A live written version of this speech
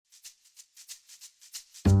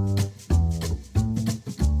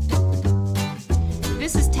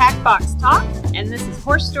Tack Box Talk, and this is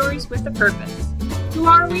Horse Stories with a Purpose. Who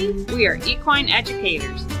are we? We are equine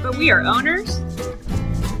educators, but we are owners.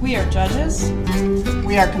 We are judges.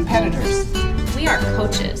 We are competitors. We are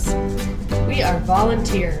coaches. We are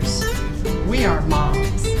volunteers. We are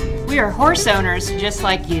moms. We are horse owners just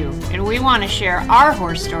like you, and we want to share our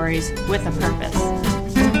horse stories with a purpose.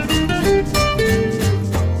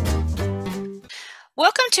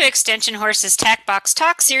 Welcome to Extension Horse's Tack Box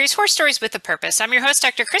Talk series, Horse Stories with a Purpose. I'm your host,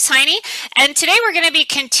 Dr. Chris Heine, and today we're going to be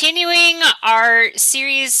continuing our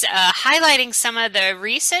series highlighting some of the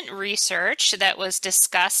recent research that was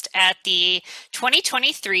discussed at the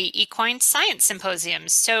 2023 Equine Science Symposium.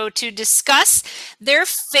 So to discuss their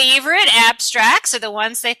favorite abstracts, or the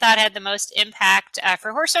ones they thought had the most impact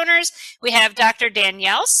for horse owners, we have Dr.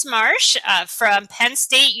 Danielle Smarsh from Penn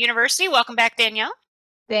State University. Welcome back, Danielle.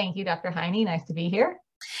 Thank you, Dr. Heine. Nice to be here.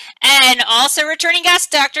 And also returning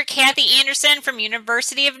guest, Dr. Kathy Anderson from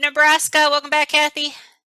University of Nebraska. Welcome back, Kathy.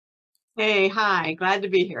 Hey, hi. Glad to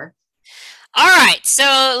be here. All right.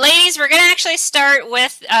 So, ladies, we're going to actually start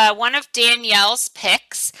with one of Danielle's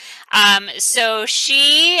picks. So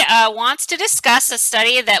she wants to discuss a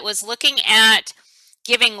study that was looking at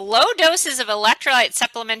giving low doses of electrolyte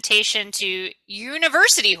supplementation to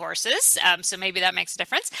university horses, so maybe that makes a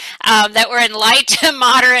difference, that were in light to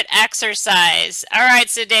moderate exercise. All right,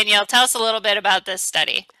 so Danielle, tell us a little bit about this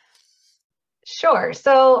study. Sure.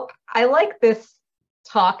 So I like this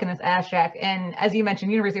talk and this abstract, and as you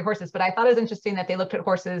mentioned, university horses, but I thought it was interesting that they looked at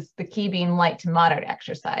horses, the key being light to moderate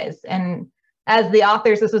exercise. And as the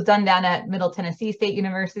authors, this was done down at Middle Tennessee State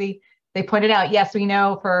University. They pointed out, yes, we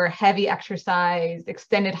know for heavy exercise,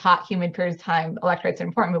 extended hot, humid periods of time, electrolytes are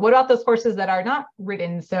important. But what about those horses that are not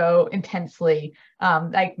ridden so intensely,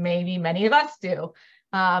 like maybe many of us do?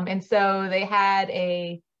 And so they had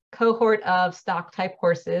a cohort of stock type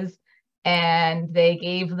horses, and they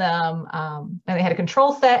gave them, and they had a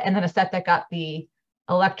control set and then a set that got the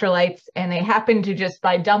electrolytes. And they happened to just,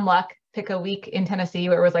 by dumb luck, pick a week in Tennessee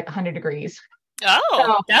where it was like 100 degrees. Oh,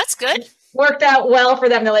 so, that's good. Worked out well for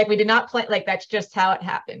them. They're like, we did not plan, like, that's just how it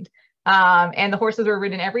happened. And the horses were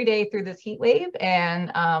ridden every day through this heat wave,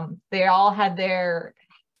 and they all had their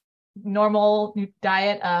normal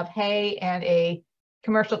diet of hay and a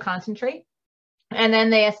commercial concentrate. And then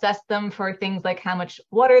they assessed them for things like how much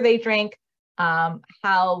water they drank,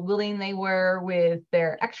 how willing they were with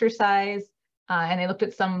their exercise, and they looked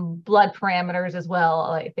at some blood parameters as well,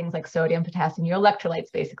 like things like sodium, potassium, your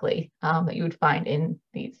electrolytes, basically, that you would find in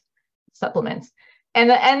these supplements. And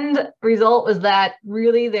the end result was that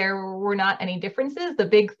really there were not any differences. The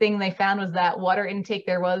big thing they found was that water intake,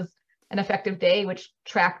 there was an effective day, which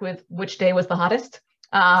tracked with which day was the hottest.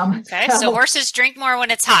 Okay, so horses drink more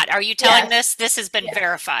when it's hot. Are you telling this? This has been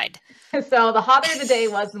verified. So the hotter the day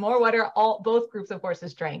was, the more water both groups of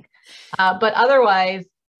horses drank. But otherwise,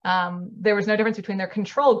 there was no difference between their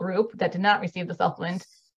control group that did not receive the supplement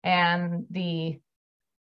and the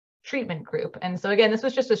treatment group. And so again, this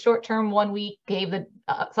was just a short-term 1 week, gave the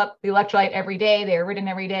electrolyte every day. They were ridden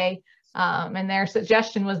every day. And their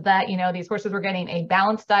suggestion was that, you know, these horses were getting a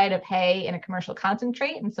balanced diet of hay and a commercial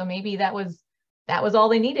concentrate. And so maybe that was all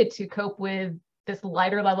they needed to cope with this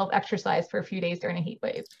lighter level of exercise for a few days during a heat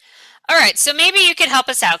wave. All right, so maybe you could help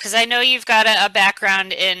us out, because I know you've got a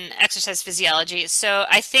background in exercise physiology. So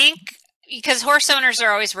I think, because horse owners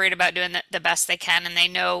are always worried about doing the best they can, and they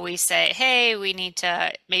know we say, hey, we need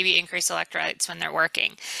to maybe increase electrolytes when they're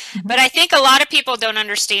working. Mm-hmm. But I think a lot of people don't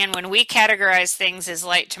understand when we categorize things as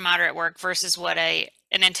light to moderate work versus what an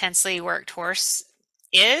intensely worked horse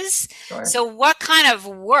is. Sure. So what kind of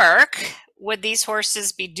work would these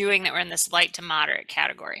horses be doing that were in this light to moderate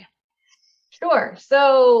category? Sure.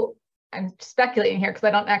 So I'm speculating here because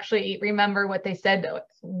I don't actually remember what they said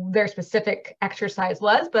their specific exercise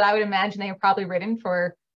was, but I would imagine they were probably ridden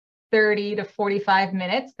for 30 to 45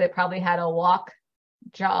 minutes. They probably had a walk,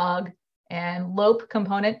 jog, and lope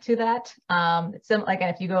component to that. It's like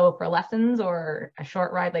if you go for lessons or a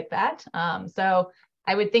short ride like that. So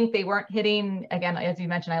I would think they weren't hitting, again, as you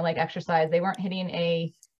mentioned, I like exercise. They weren't hitting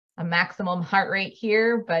a maximum heart rate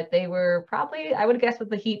here, but they were probably, I would guess with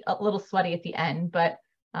the heat, a little sweaty at the end. But,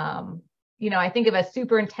 you know, I think of a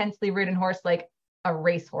super intensely ridden horse like a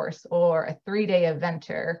racehorse or a 3-day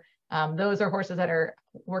eventer. Those are horses that are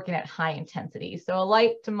working at high intensity. So a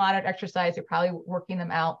light to moderate exercise, you're probably working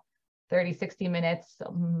them out 30, 60 minutes,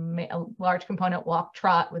 a large component walk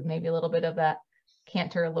trot with maybe a little bit of that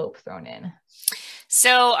canter lope thrown in.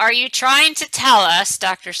 So are you trying to tell us,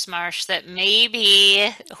 Dr. Smarsh, that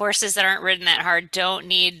maybe horses that aren't ridden that hard don't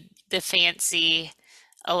need the fancy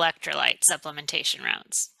electrolyte supplementation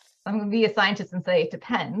rounds? I'm going to be a scientist and say it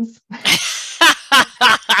depends.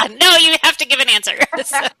 No, you have to give an answer.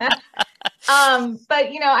 But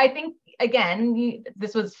I think again,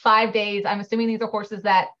 this was 5 days. I'm assuming these are horses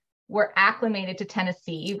that were acclimated to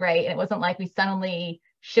Tennessee, right? And it wasn't like we suddenly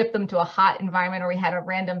shift them to a hot environment or we had a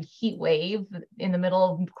random heat wave in the middle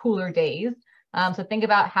of cooler days. So think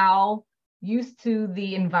about how used to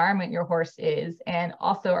the environment your horse is, and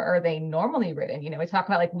also are they normally ridden? We talk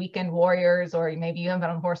about like weekend warriors, or maybe you haven't been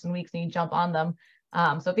on a horse in weeks and you jump on them.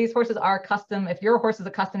 So if these horses are accustomed, if your horse is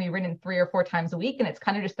accustomed to be ridden 3 or 4 times a week and it's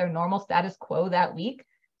kind of just their normal status quo that week,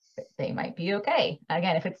 they might be okay.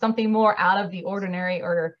 Again, if it's something more out of the ordinary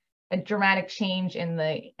or a dramatic change in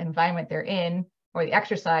the environment they're in or the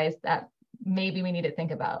exercise, that maybe we need to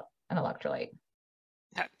think about an electrolyte.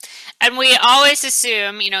 Okay. And we always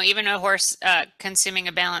assume, even a horse consuming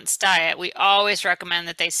a balanced diet, we always recommend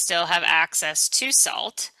that they still have access to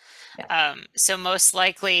salt. Yeah. So most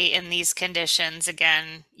likely in these conditions,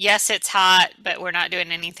 again, yes, it's hot, but we're not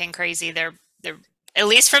doing anything crazy. They're at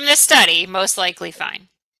least from this study, most likely fine.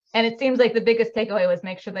 And it seems like the biggest takeaway was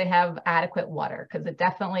make sure they have adequate water, because it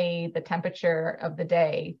definitely, the temperature of the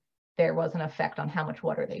day, there was an effect on how much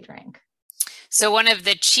water they drank. So one of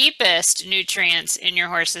the cheapest nutrients in your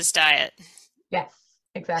horse's diet. Yes,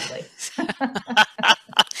 exactly.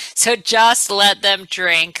 So just let them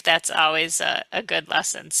drink. That's always a good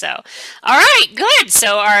lesson. So, all right, good.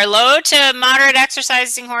 So our low to moderate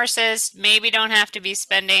exercising horses maybe don't have to be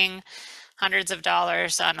spending hundreds of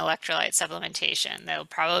dollars on electrolyte supplementation. They'll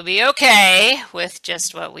probably be okay with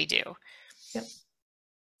just what we do. Yep.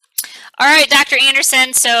 All right, Dr.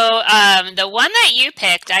 Anderson, so the one that you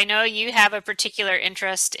picked, I know you have a particular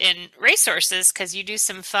interest in racehorses because you do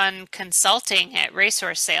some fun consulting at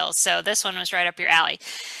racehorse sales. So this one was right up your alley.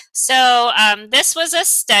 So this was a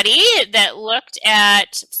study that looked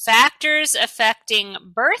at factors affecting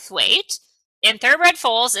birth weight in thoroughbred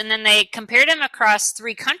foals, and then they compared them across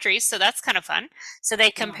 3 countries, so that's kind of fun. So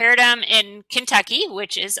they compared them in Kentucky,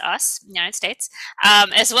 which is us, United States,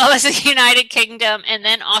 as well as the United Kingdom, and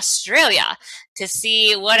then Australia, to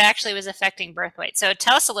see what actually was affecting birth weight. So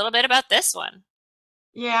tell us a little bit about this one.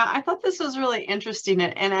 Yeah, I thought this was really interesting,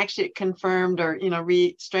 and actually it confirmed or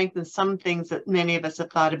re-strengthened some things that many of us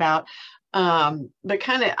have thought about. But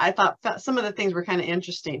I thought some of the things were kind of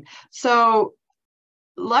interesting. So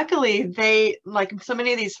luckily, they, like so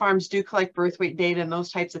many of these farms, do collect birth weight data and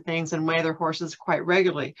those types of things and weigh their horses quite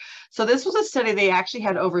regularly. So this was a study. They actually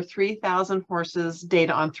had over 3,000 horses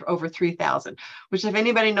data on over 3,000, which if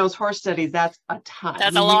anybody knows horse studies, that's a ton.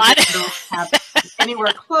 That's a lot. Don't have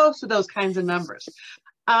anywhere close to those kinds of numbers.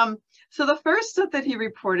 So the first stuff that he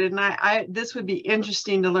reported, and this would be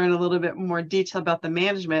interesting to learn a little bit more detail about the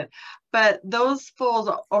management, but those foals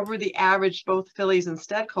over the average, both fillies and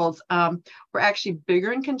stud colts, were actually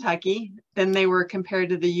bigger in Kentucky than they were compared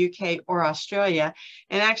to the UK or Australia.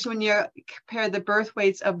 And actually, when you compare the birth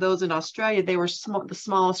weights of those in Australia, they were the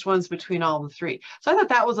smallest ones between all the 3. So I thought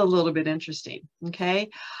that was a little bit interesting. Okay.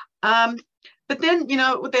 But then,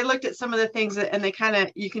 they looked at some of the things and they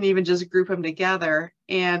you can even just group them together.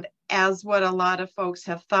 And as what a lot of folks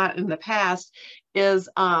have thought in the past is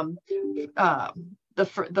the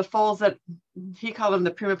foals that he called them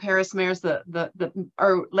the prima paris mares,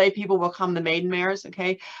 or lay people will call them the maiden mares.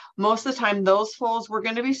 Okay. Most of the time, those foals were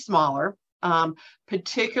going to be smaller,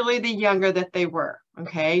 particularly the younger that they were.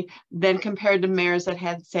 Okay. Then compared to mares that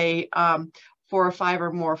had, say, 4 or 5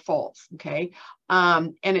 or more foals. Okay.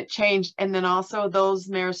 And it changed. And then also those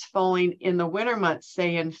mares foaling in the winter months,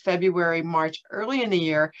 say in February, March, early in the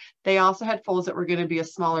year, they also had foals that were going to be a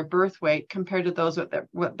smaller birth weight compared to those that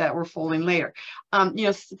were foaling later.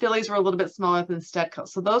 Fillies were a little bit smaller than stud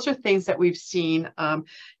colts. So those are things that we've seen, in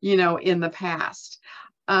the past.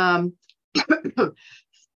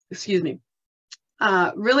 Excuse me.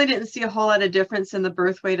 Really didn't see a whole lot of difference in the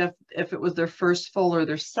birth weight if it was their first foal or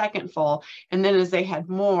their second foal. And then as they had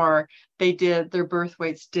more, their birth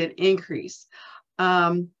weights did increase.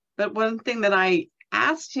 But one thing that I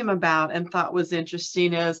asked him about and thought was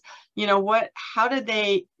interesting is, how did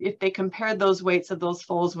if they compared those weights of those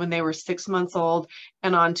foals when they were 6 months old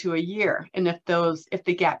and on to a year, and if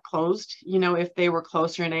the gap closed, if they were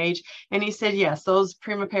closer in age. And he said, yes, those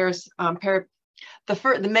prima paris,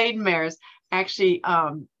 the maiden mares, actually,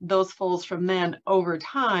 those foals from then over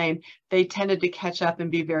time, they tended to catch up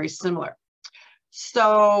and be very similar.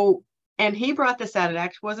 So, and he brought this out,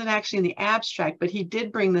 it wasn't actually in the abstract, but he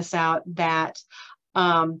did bring this out that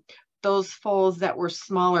those foals that were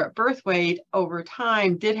smaller at birth weight over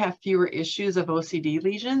time did have fewer issues of OCD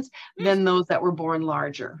lesions than those that were born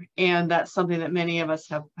larger. And that's something that many of us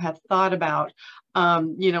have thought about,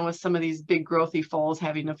 with some of these big growthy foals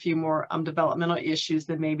having a few more developmental issues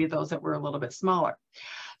than maybe those that were a little bit smaller.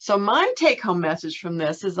 So my take home message from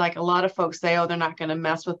this is, like a lot of folks say, oh, they're not going to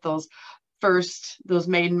mess with those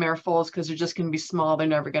maiden mare foals because they're just going to be small. They're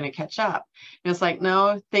never going to catch up. And it's like,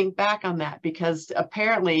 no, think back on that, because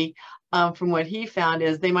apparently from what he found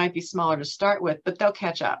is they might be smaller to start with, but they'll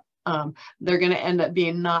catch up. They're going to end up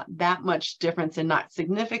being not that much difference and not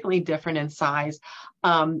significantly different in size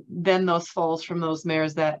than those foals from those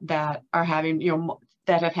mares that are having,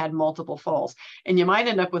 that have had multiple foals. And you might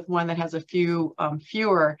end up with one that has a few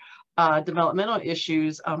fewer developmental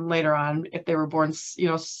issues later on if they were born,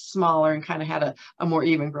 smaller and kind of had a more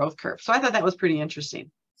even growth curve. So I thought that was pretty interesting.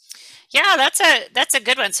 Yeah, that's a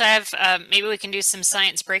good one. So I have maybe we can do some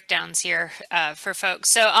science breakdowns here for folks.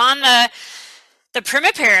 So on the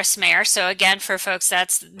primiparous mare, so again, for folks,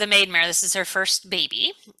 that's the maiden mare. This is her first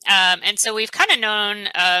baby. And so we've kind of known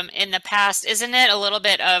in the past, isn't it, a little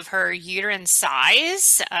bit of her uterine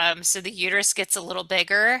size? So the uterus gets a little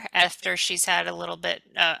bigger after she's had after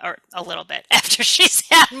she's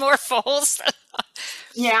had more foals.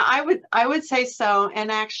 Yeah, I would say so.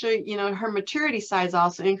 And actually, her maturity size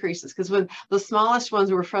also increases, because when the smallest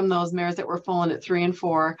ones were from those mares that were foaling at 3 and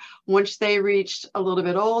 4, once they reached a little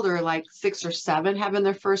bit older, like 6 or 7 having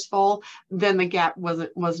their first foal, then the gap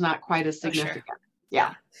was not quite as significant. Oh,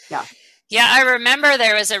 sure. Yeah. Yeah, I remember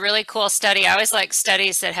there was a really cool study. I always like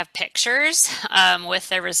studies that have pictures with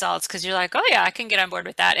their results, because you're like, oh yeah, I can get on board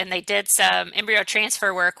with that. And they did some embryo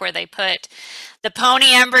transfer work where they put the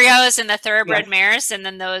pony embryos in the thoroughbred mares, and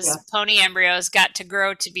then those pony embryos got to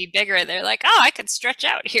grow to be bigger. They're like, oh, I could stretch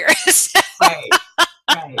out here. Right.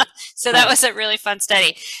 So that was a really fun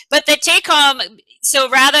study. But the take home, so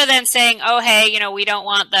rather than saying, oh, hey, we don't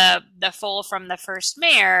want the foal from the first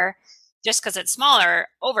mare, just because it's smaller,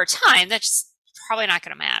 over time, that's probably not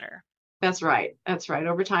going to matter. That's right.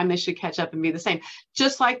 Over time, they should catch up and be the same.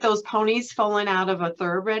 Just like those ponies foaling out of a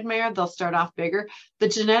thoroughbred mare, they'll start off bigger. The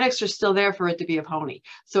genetics are still there for it to be a pony.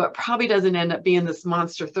 So it probably doesn't end up being this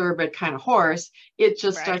monster thoroughbred kind of horse. It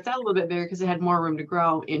just starts out a little bit bigger because it had more room to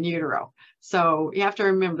grow in utero. So you have to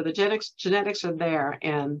remember the genetics are there.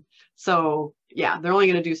 And so, yeah, they're only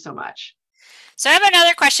going to do so much. So I have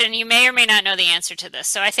another question. You may or may not know the answer to this.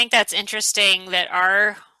 So I think that's interesting that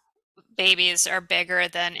our babies are bigger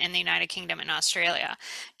than in the United Kingdom and Australia.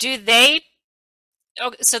 So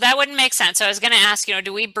that wouldn't make sense. So I was going to ask,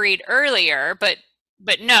 do we breed earlier? But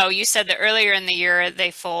no, you said that earlier in the year they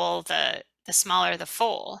foal, the smaller the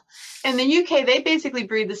foal. In the UK, they basically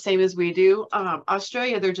breed the same as we do.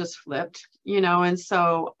 Australia, they're just flipped, and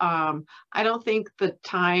so I don't think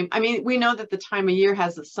we know that the time of year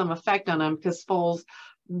has some effect on them, because foals,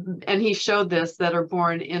 and he showed this, that are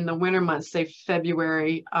born in the winter months, say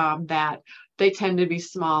February, that they tend to be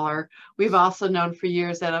smaller. We've also known for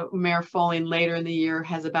years that a mare foaling later in the year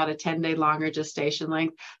has about a 10-day longer gestation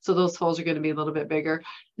length. So those foals are going to be a little bit bigger.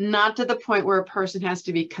 Not to the point where a person has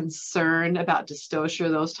to be concerned about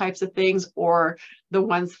dystocia, those types of things, or the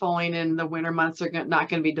ones foaling in the winter months are not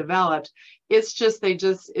going to be developed. It's just,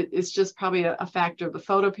 it's just probably a factor of the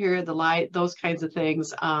photoperiod, the light, those kinds of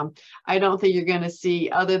things. I don't think you're going to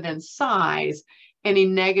see, other than size, any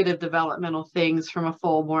negative developmental things from a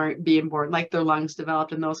foal being born, like their lungs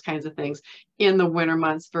developed and those kinds of things in the winter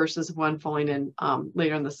months versus one foaling in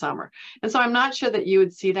later in the summer. And so I'm not sure that you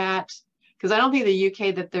would see that, because I don't think the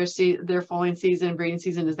UK, that their foaling season, breeding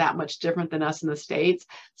season is that much different than us in the States.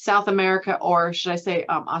 South America, or should I say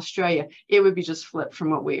Australia, it would be just flipped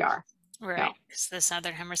from what we are. Right, it's the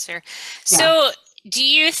Southern Hemisphere. Yeah. So do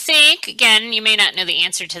you think, again, you may not know the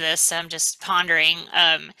answer to this, I'm just pondering,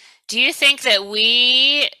 do you think that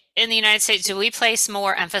we in the United States, do we place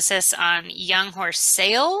more emphasis on young horse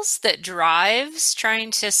sales that drives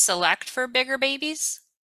trying to select for bigger babies?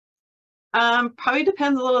 Probably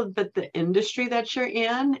depends a little bit the industry that you're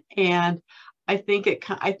in, and I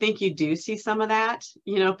think you do see some of that,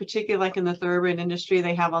 particularly like in the thoroughbred industry,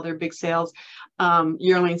 they have all their big sales,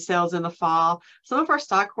 yearling sales in the fall. Some of our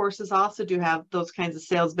stock horses also do have those kinds of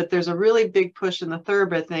sales, but there's a really big push in the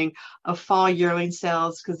thoroughbred thing of fall yearling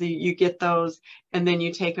sales, because you get those and then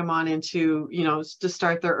you take them on into, to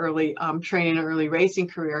start their early training, early racing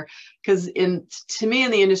career. Because to me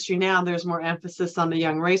in the industry now, there's more emphasis on the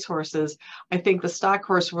young race horses. I think the stock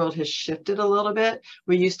horse world has shifted a little bit.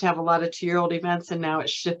 We used to have a lot of 2-year-old events, and now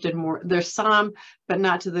it's shifted more. There's some, but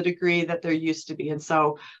not to the degree that there used to be. And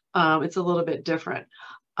so it's a little bit different.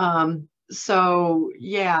 So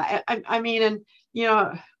yeah, I mean, and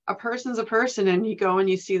a person's a person, and you go and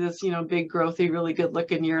you see this, big, growthy, really good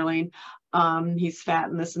looking yearling. He's fat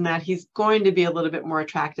and this and that. He's going to be a little bit more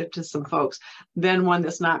attractive to some folks than one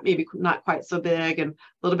that's maybe not quite so big and a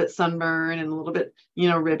little bit sunburned and a little bit,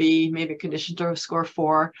 ribby, maybe conditioned to a score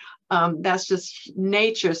 4. That's just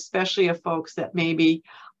nature, especially of folks that maybe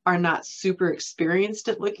are not super experienced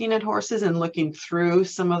at looking at horses and looking through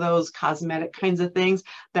some of those cosmetic kinds of things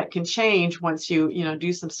that can change once you,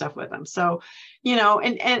 do some stuff with them. So,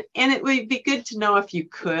 and it would be good to know if you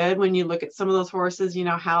could, when you look at some of those horses,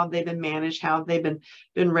 how they've been managed, how they've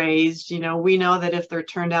been raised. We know that if they're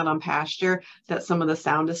turned out on pasture, that's some of the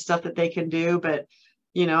soundest stuff that they can do, but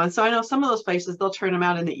and so I know some of those places, they'll turn them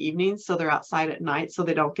out in the evenings, so they're outside at night so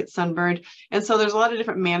they don't get sunburned. And so there's a lot of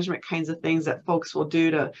different management kinds of things that folks will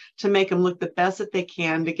do to make them look the best that they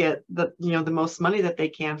can, to get the most money that they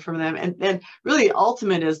can from them. And then really the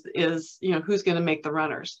ultimate is who's going to make the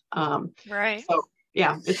runners. Right. So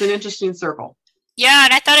yeah, it's an interesting circle. Yeah,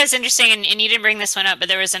 and I thought it was interesting, and you didn't bring this one up, but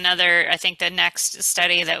there was another, I think the next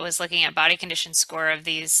study that was looking at body condition score of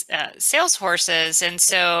these sales horses. And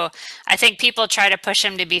so I think people try to push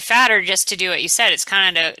them to be fatter just to do what you said. It's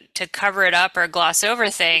kind of to cover it up or gloss over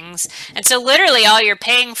things. And so literally all you're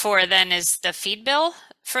paying for then is the feed bill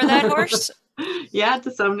for that horse? Yeah,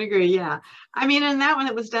 to some degree, yeah. I mean, and that one,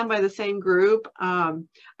 it was done by the same group.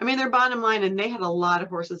 Their bottom line, and they had a lot of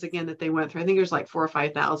horses again that they went through. I think there's like 4,000 or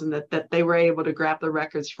 5,000 that they were able to grab the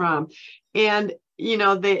records from. And,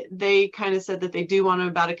 they kind of said that they do want them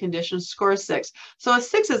about a condition score 6. So a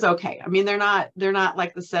 6 is okay. I mean, they're not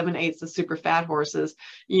like the 7, 8s, the super fat horses.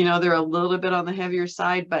 They're a little bit on the heavier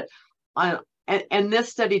side, but and this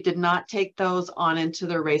study did not take those on into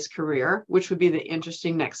their race career, which would be the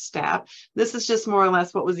interesting next step. This is just more or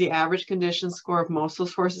less what was the average condition score of most of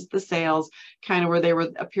those horses, the sales, kind of where they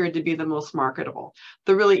appeared to be the most marketable.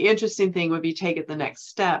 The really interesting thing would be take it the next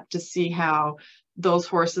step to see how those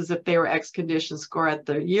horses, if they were X condition score at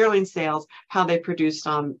the yearling sales, how they produced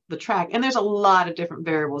on the track. And there's a lot of different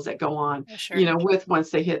variables that go on, with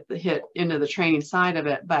once they hit into the training side of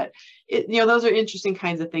it. But those are interesting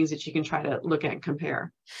kinds of things that you can try to look at and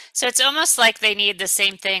compare. So it's almost like they need the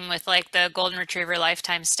same thing with like the Golden Retriever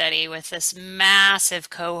lifetime study, with this massive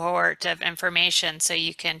cohort of information, so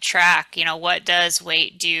you can track, what does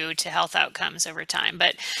weight do to health outcomes over time.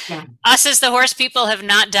 But us as the horse people have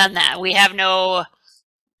not done that. We have no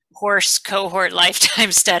horse cohort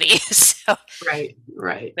lifetime study. So Right.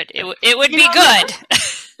 But it would be good.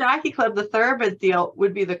 Jockey Club, the Thoroughbred deal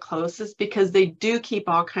would be the closest, because they do keep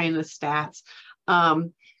all kinds of stats.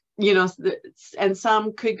 And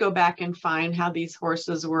some could go back and find how these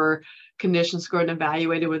horses were condition scored and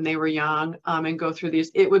evaluated when they were young, and go through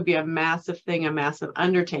these. It would be a massive thing, a massive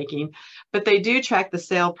undertaking, but they do track the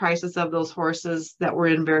sale prices of those horses that were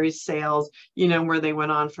in various sales, where they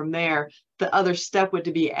went on from there. The other step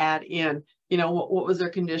would be add in, what was their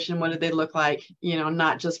condition? What did they look like?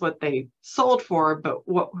 Not just what they sold for, but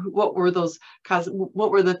what were those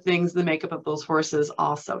what were the things, the makeup of those horses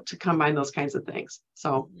also, to combine those kinds of things.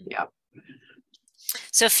 So, yeah.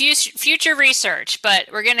 So future research, but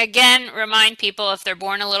we're going to again remind people, if they're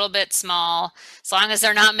born a little bit small, as long as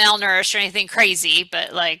they're not malnourished or anything crazy, but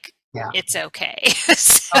it's okay. Okay.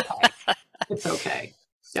 It's okay.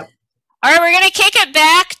 Yep. All right, we're going to kick it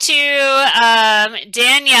back to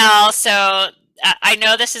Danielle. So I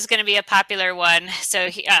know this is going to be a popular one. So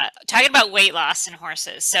talking about weight loss in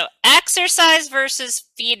horses. So exercise versus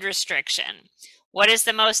feed restriction. What is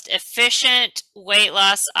the most efficient weight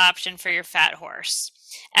loss option for your fat horse?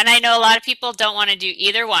 And I know a lot of people don't want to do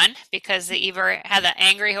either one, because they either have an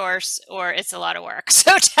angry horse or it's a lot of work.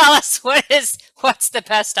 So tell us, what's the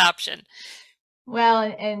best option?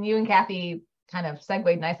 Well, and you and Kathy kind of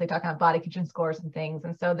segued nicely talking about body condition scores and things.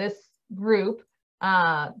 And so this group,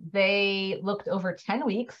 they looked over 10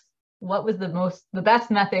 weeks. What was the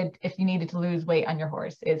best method if you needed to lose weight on your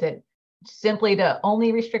horse? Is it simply to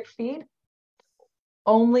only restrict feed,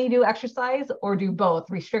 only do exercise, or do both,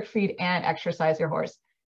 restrict feed and exercise your horse?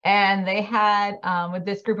 And they had, with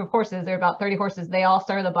this group of horses, there are about 30 horses, they all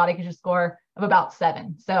started a body condition score of about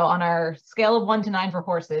 7. So on our scale of 1 to 9 for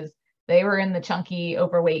horses, they were in the chunky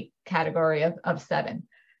overweight category of 7.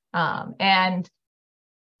 And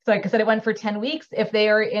so like I said, it went for 10 weeks. If they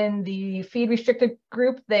are in the feed restricted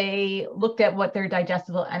group, they looked at what their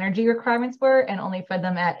digestible energy requirements were and only fed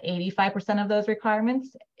them at 85% of those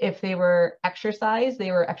requirements. If they were exercised, they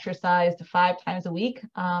were exercised 5 times a week.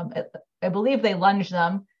 I believe they lunged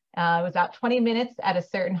them. It was about 20 minutes at a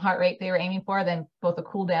certain heart rate they were aiming for, then both a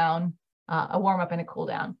cool down, a warm up and a cool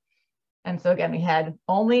down. And so again, we had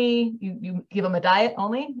only, you give them a diet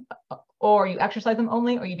only, or you exercise them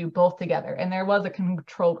only, or you do both together. And there was a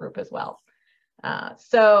control group as well.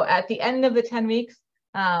 So at the end of the 10 weeks,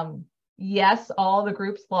 yes, all the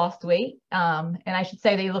groups lost weight. And I should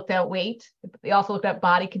say they looked at weight. They also looked at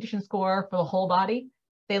body condition score for the whole body.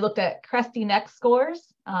 They looked at crusty neck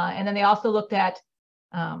scores. And then they also looked at,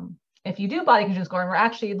 if you do body condition score, and we're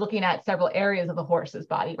actually looking at several areas of the horse's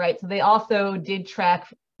body, right? So they also did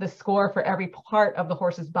track the score for every part of the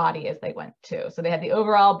horse's body as they went too. So they had the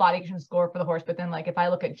overall body condition score for the horse, but then like if I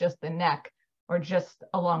look at just the neck or just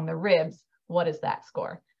along the ribs, what is that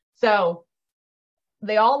score? So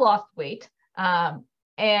they all lost weight,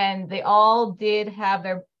 and they all did have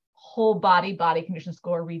their whole body condition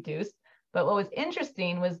score reduced. But what was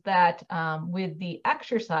interesting was that with the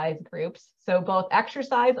exercise groups, so both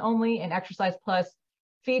exercise only and exercise plus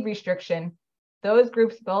feed restriction, those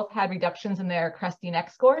groups both had reductions in their crusty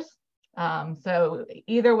neck scores. So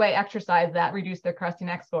either way, exercise, that reduced their crusty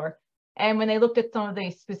neck score. And when they looked at some of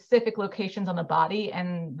the specific locations on the body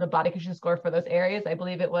and the body condition score for those areas, I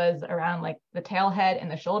believe it was around like the tail head and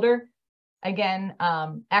the shoulder. Again,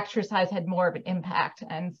 exercise had more of an impact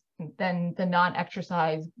than the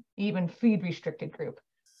non-exercise, even feed restricted group.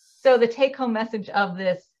 So the take-home message of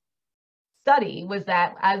this study was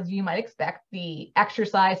that, as you might expect, the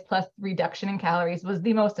exercise plus reduction in calories was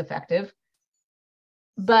the most effective.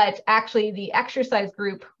 But actually, the exercise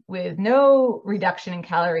group with no reduction in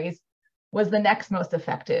calories was the next most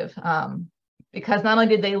effective, because not only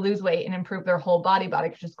did they lose weight and improve their whole body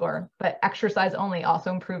condition score, but exercise only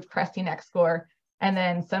also improved crusty neck score, and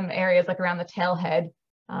then some areas like around the tail head,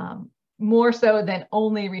 more so than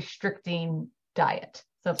only restricting diet.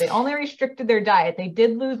 So if they only restricted their diet, they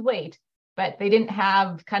did lose weight, but they didn't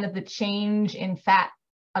have kind of the change in fat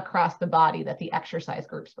across the body that the exercise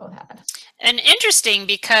groups both had. And interesting,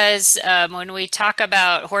 because when we talk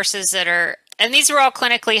about horses that are, and these were all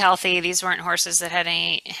clinically healthy, these weren't horses that had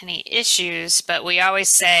any issues, but we always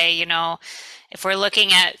say, you know, if we're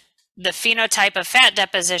looking at the phenotype of fat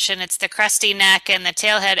deposition, it's the crusty neck and the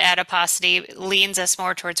tailhead adiposity leans us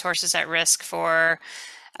more towards horses at risk for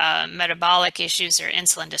metabolic issues or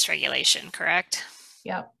insulin dysregulation, correct?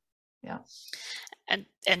 Yep. Yeah.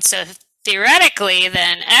 And so theoretically,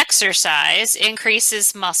 then exercise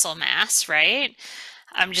increases muscle mass, right?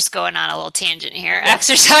 I'm just going on a little tangent here. Yeah.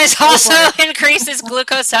 Exercise also increases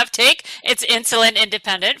glucose uptake. It's insulin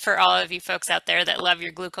independent for all of you folks out there that love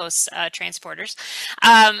your glucose transporters.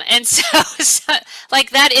 And so like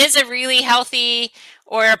that is a really healthy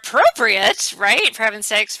or appropriate, right, for heaven's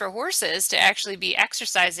sakes, for horses to actually be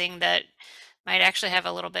exercising that might actually have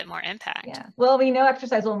a little bit more impact. Yeah. Well, we know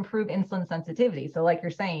exercise will improve insulin sensitivity. So like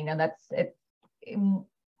you're saying, and that's it.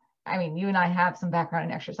 I mean, you and I have some background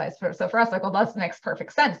in exercise. So for us, like, well, that makes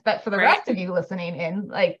perfect sense. But for the rest of you listening in,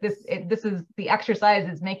 like this is the exercise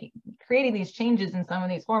is creating these changes in some of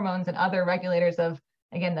these hormones and other regulators of,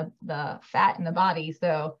 again, the fat in the body.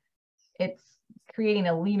 So it's creating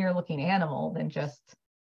a leaner looking animal than just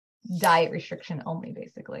diet restriction only,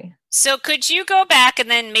 basically. So could you go back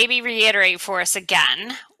and then maybe reiterate for us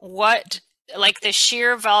again what, like, the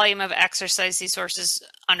sheer volume of exercise these horses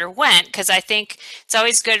underwent? Because I think it's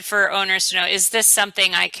always good for owners to know, is this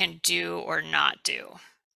something I can do or not do?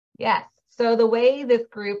 Yes. So the way this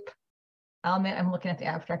group, I'm looking at the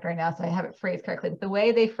abstract right now, so I have it phrased correctly, but the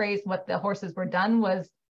way they phrased what the horses were done was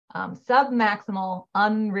submaximal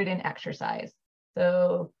unridden exercise.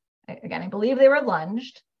 So again, I believe they were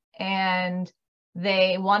lunged, and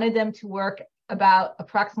they wanted them to work about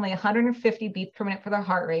approximately 150 beats per minute for their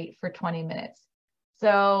heart rate for 20 minutes.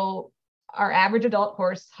 So our average adult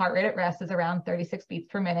horse heart rate at rest is around 36 beats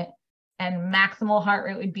per minute, and maximal heart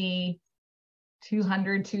rate would be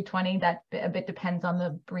 200, 220. That a bit depends on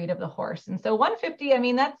the breed of the horse. And so 150, I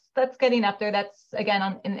mean, that's getting up there. That's,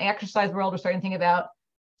 again, in the exercise world, we're starting to think about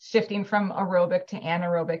shifting from aerobic to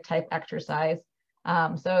anaerobic type exercise.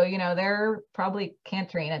 So, you know, they're probably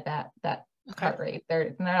cantering at that heart rate.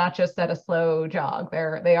 They're not just at a slow jog.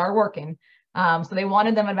 They are working. So they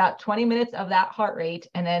wanted them at about 20 minutes of that heart rate.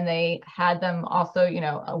 And then they had them also, you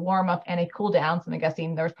know, a warm up and a cool down. So I'm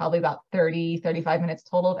guessing there was probably about 30, 35 minutes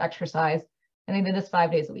total of exercise. And they did this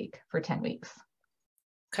 5 days a week for 10 weeks.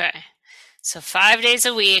 Okay. So 5 days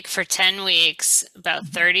a week for 10 weeks, about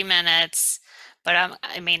 30 minutes. But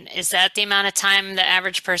I mean, is that the amount of time the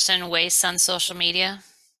average person wastes on social media?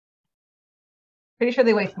 Pretty sure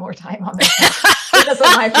they waste more time on this. That's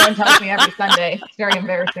what my phone tells me every Sunday. It's very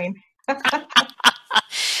embarrassing.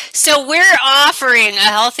 So we're offering a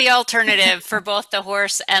healthy alternative for both the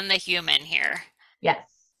horse and the human here. Yes.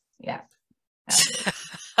 Yes.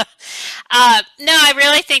 No, I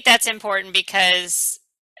really think that's important, because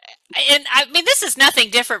And I mean, this is nothing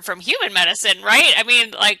different from human medicine, right? I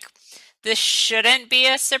mean, like, this shouldn't be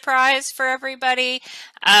a surprise for everybody.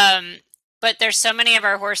 But there's so many of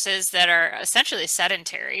our horses that are essentially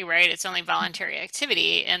sedentary, right? It's only voluntary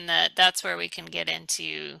activity, and that's where we can get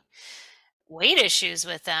into weight issues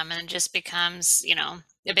with them, and it just becomes,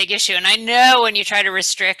 a big issue. And I know when you try to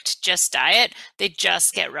restrict just diet, they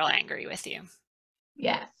just get real angry with you.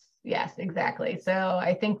 Yes, exactly. So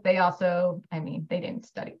I think they also, they didn't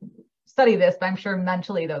study this, but I'm sure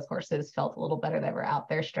mentally those horses felt a little better that were out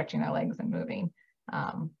there stretching their legs and moving.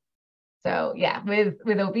 So yeah,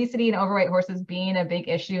 with obesity and overweight horses being a big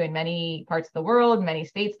issue in many parts of the world, many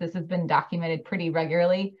states, this has been documented pretty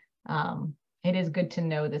regularly. It is good to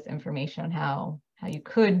know this information on how you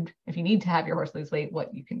could, if you need to have your horse lose weight,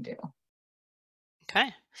 what you can do.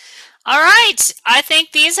 Okay. All right. I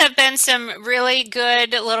think these have been some really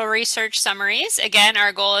good little research summaries. Again,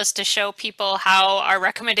 our goal is to show people how our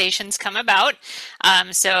recommendations come about.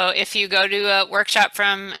 So if you go to a workshop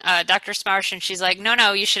from Dr. Smarsh and she's like,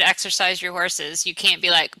 no, you should exercise your horses, you can't be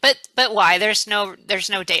like, but why? There's no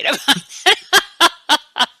data behind it.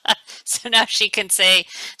 So now she can say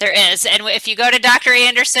there is. And if you go to Dr.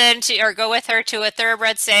 Anderson or go with her to a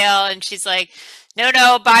thoroughbred sale and she's like,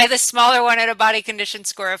 no, buy the smaller one at a body condition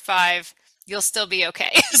score of 5, you'll still be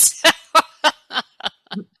okay. All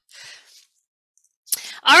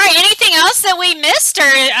right, anything else that we missed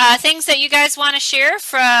or things that you guys want to share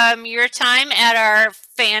from your time at our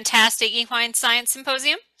fantastic Equine Science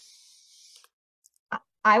Symposium?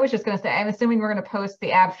 I was just going to say, I'm assuming we're going to post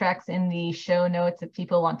the abstracts in the show notes if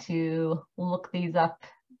people want to look these up.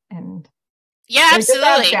 And yeah,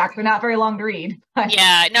 absolutely. They're not very long to read.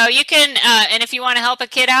 Yeah, no, you can, and if you want to help a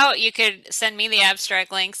kid out, you could send me the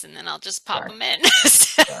abstract links and then I'll just pop them in.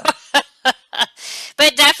 Sure.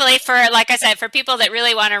 But definitely like I said, for people that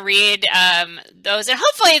really want to read those, and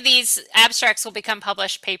hopefully these abstracts will become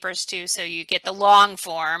published papers too, so you get the long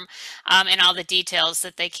form and all the details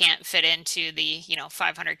that they can't fit into the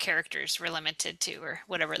 500 characters we're limited to, or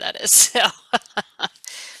whatever that is. So.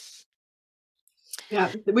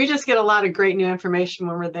 Yeah, we just get a lot of great new information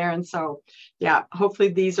when we're there. And so, yeah, hopefully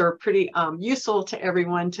these are pretty useful to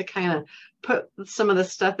everyone to kind of put some of the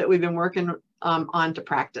stuff that we've been working on to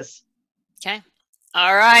practice. Okay.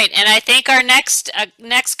 All right. And I think our next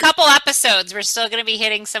couple episodes, we're still going to be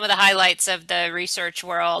hitting some of the highlights of the research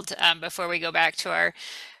world before we go back to our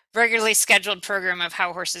regularly scheduled program of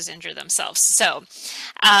how horses injure themselves. So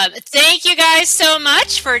thank you guys so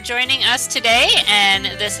much for joining us today. And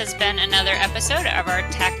this has been another episode of our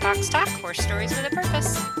Tack Box Talk, Horse Stories with a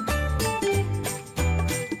Purpose.